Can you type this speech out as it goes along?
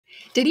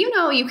Did you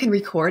know you can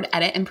record,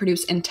 edit, and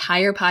produce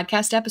entire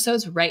podcast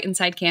episodes right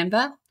inside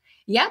Canva?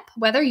 Yep,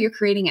 whether you're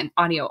creating an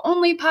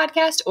audio-only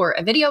podcast or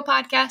a video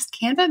podcast,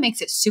 Canva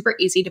makes it super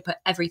easy to put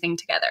everything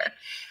together.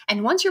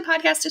 And once your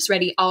podcast is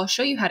ready, I'll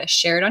show you how to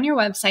share it on your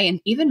website and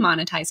even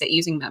monetize it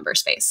using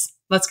MemberSpace.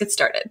 Let's get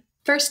started.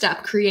 First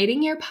up,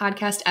 creating your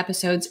podcast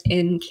episodes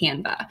in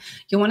Canva.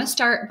 You'll want to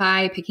start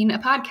by picking a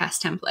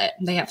podcast template.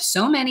 They have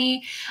so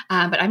many,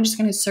 but I'm just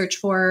going to search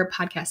for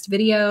podcast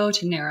video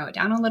to narrow it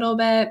down a little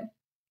bit.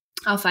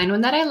 I'll find one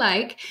that I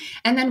like.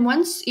 And then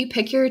once you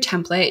pick your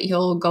template,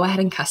 you'll go ahead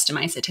and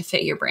customize it to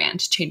fit your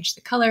brand. Change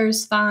the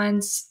colors,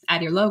 fonts,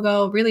 add your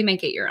logo, really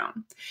make it your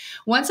own.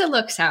 Once it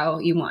looks how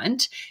you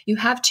want, you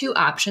have two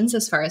options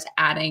as far as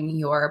adding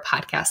your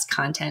podcast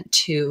content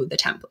to the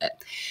template.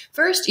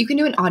 First, you can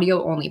do an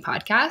audio-only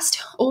podcast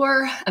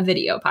or a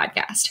video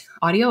podcast.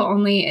 Audio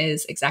only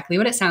is exactly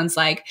what it sounds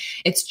like.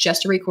 It's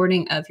just a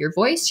recording of your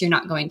voice. You're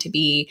not going to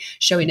be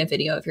showing a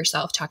video of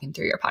yourself talking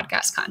through your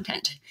podcast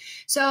content.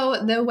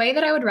 So the way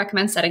that I would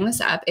recommend setting this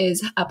up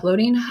is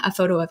uploading a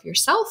photo of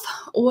yourself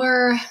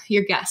or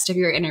your guest if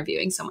you're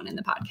interviewing someone in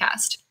the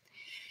podcast.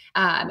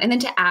 And then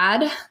to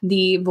add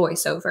the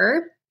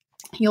voiceover,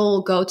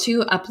 you'll go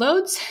to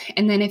uploads.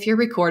 And then if you're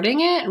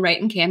recording it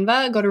right in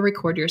Canva, go to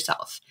record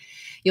yourself.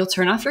 You'll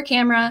turn off your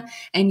camera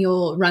and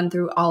you'll run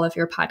through all of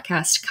your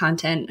podcast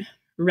content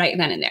right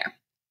then and there.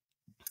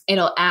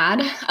 It'll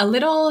add a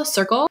little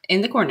circle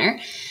in the corner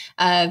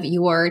of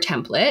your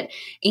template.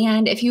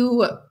 And if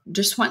you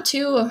just want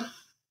to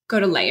go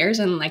to layers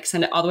and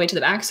send it all the way to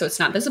the back so it's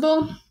not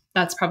visible,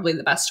 that's probably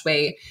the best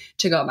way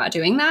to go about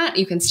doing that.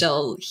 You can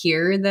still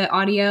hear the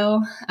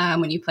audio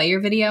when you play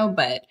your video,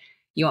 but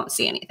you won't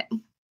see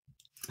anything.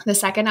 The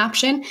second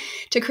option,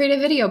 to create a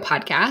video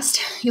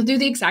podcast, you'll do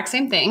the exact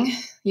same thing.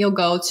 You'll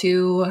go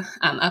to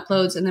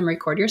uploads and then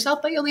record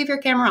yourself, but you'll leave your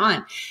camera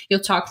on.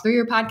 You'll talk through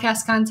your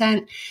podcast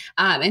content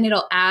and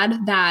it'll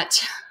add that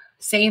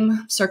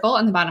same circle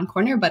in the bottom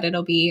corner, but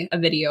it'll be a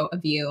video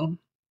of you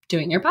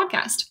doing your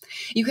podcast.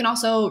 You can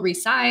also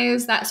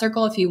resize that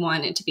circle if you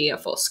want it to be a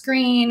full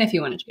screen. If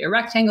you want it to be a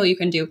rectangle, you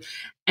can do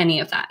any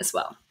of that as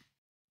well.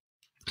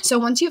 So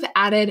once you've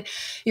added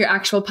your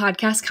actual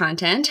podcast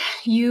content,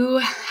 you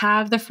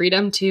have the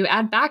freedom to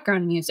add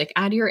background music,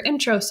 add your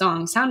intro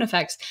song, sound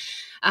effects,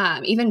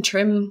 even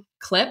trim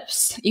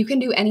clips. You can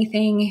do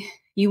anything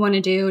you want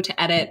to do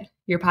to edit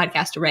your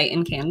podcast right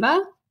in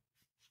Canva.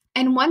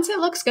 And once it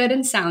looks good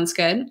and sounds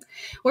good,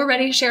 we're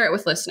ready to share it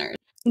with listeners.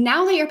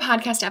 Now that your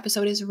podcast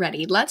episode is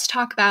ready, let's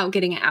talk about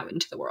getting it out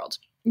into the world.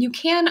 You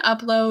can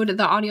upload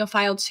the audio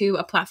file to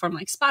a platform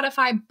like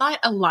Spotify, but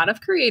a lot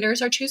of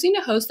creators are choosing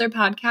to host their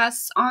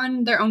podcasts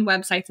on their own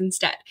websites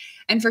instead,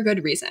 and for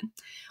good reason.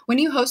 When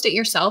you host it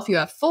yourself, you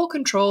have full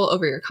control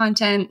over your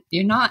content.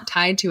 You're not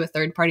tied to a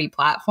third-party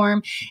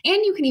platform,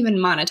 and you can even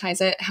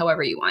monetize it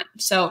however you want.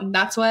 So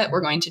that's what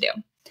we're going to do.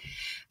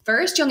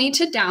 First, you'll need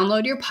to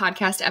download your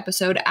podcast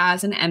episode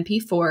as an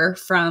MP4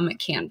 from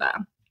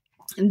Canva.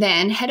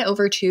 Then head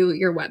over to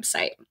your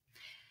website.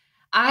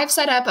 I've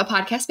set up a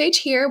podcast page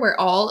here where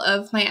all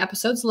of my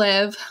episodes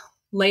live,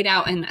 laid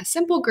out in a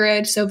simple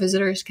grid so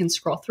visitors can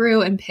scroll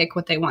through and pick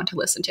what they want to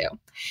listen to.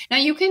 Now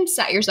you can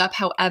set yours up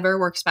however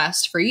works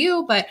best for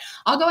you, but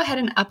I'll go ahead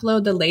and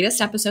upload the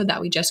latest episode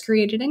that we just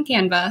created in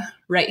Canva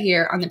right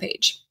here on the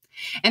page.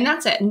 And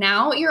that's it.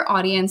 Now your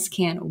audience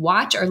can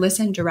watch or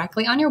listen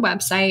directly on your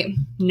website.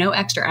 No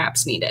extra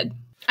apps needed.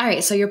 All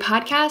right, so your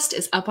podcast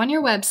is up on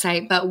your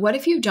website, but what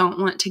if you don't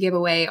want to give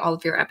away all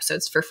of your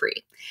episodes for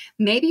free?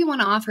 Maybe you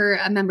want to offer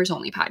a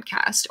members-only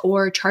podcast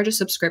or charge a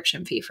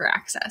subscription fee for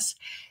access.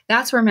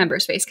 That's where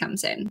MemberSpace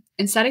comes in.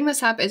 And setting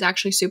this up is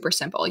actually super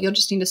simple. You'll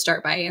just need to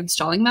start by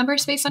installing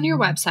MemberSpace on your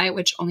website,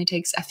 which only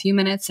takes a few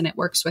minutes, and it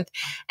works with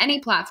any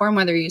platform,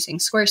 whether you're using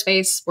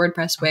Squarespace,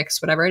 WordPress,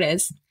 Wix, whatever it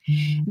is.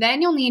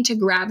 Then you'll need to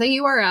grab the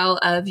URL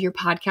of your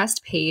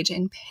podcast page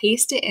and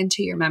paste it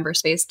into your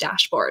MemberSpace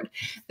dashboard.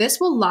 This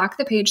will lock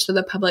the page so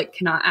the public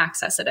cannot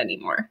access it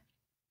anymore.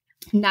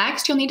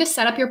 Next, you'll need to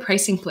set up your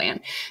pricing plan.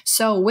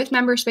 So with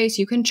MemberSpace,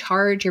 you can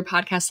charge your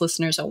podcast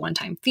listeners a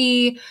one-time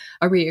fee,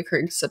 a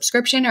recurring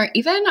subscription, or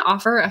even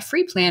offer a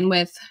free plan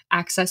with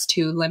access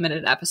to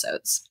limited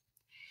episodes.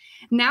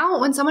 Now,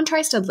 when someone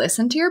tries to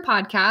listen to your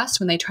podcast,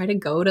 when they try to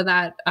go to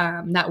that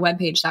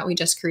webpage that we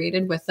just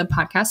created with the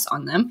podcasts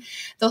on them,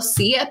 they'll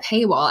see a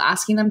paywall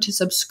asking them to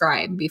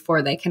subscribe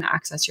before they can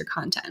access your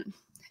content.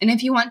 And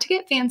if you want to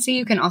get fancy,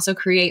 you can also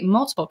create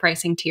multiple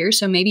pricing tiers.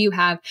 So maybe you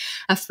have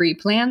a free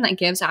plan that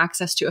gives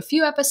access to a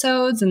few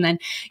episodes, and then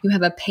you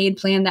have a paid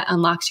plan that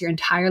unlocks your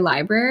entire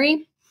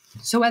library.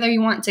 So whether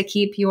you want to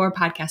keep your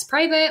podcast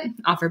private,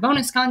 offer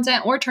bonus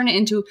content, or turn it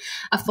into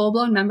a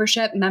full-blown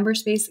membership,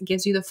 MemberSpace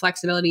gives you the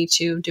flexibility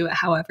to do it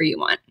however you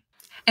want.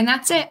 And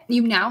that's it.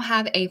 You now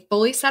have a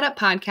fully set up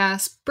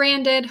podcast,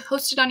 branded,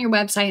 hosted on your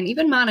website, and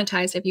even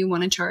monetized if you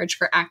want to charge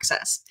for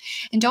access.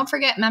 And don't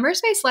forget,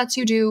 MemberSpace lets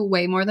you do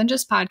way more than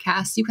just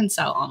podcasts. You can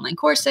sell online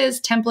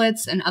courses,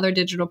 templates, and other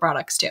digital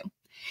products too.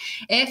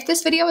 If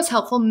this video was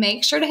helpful,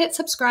 make sure to hit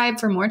subscribe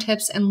for more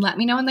tips and let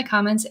me know in the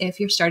comments if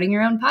you're starting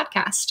your own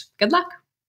podcast. Good luck.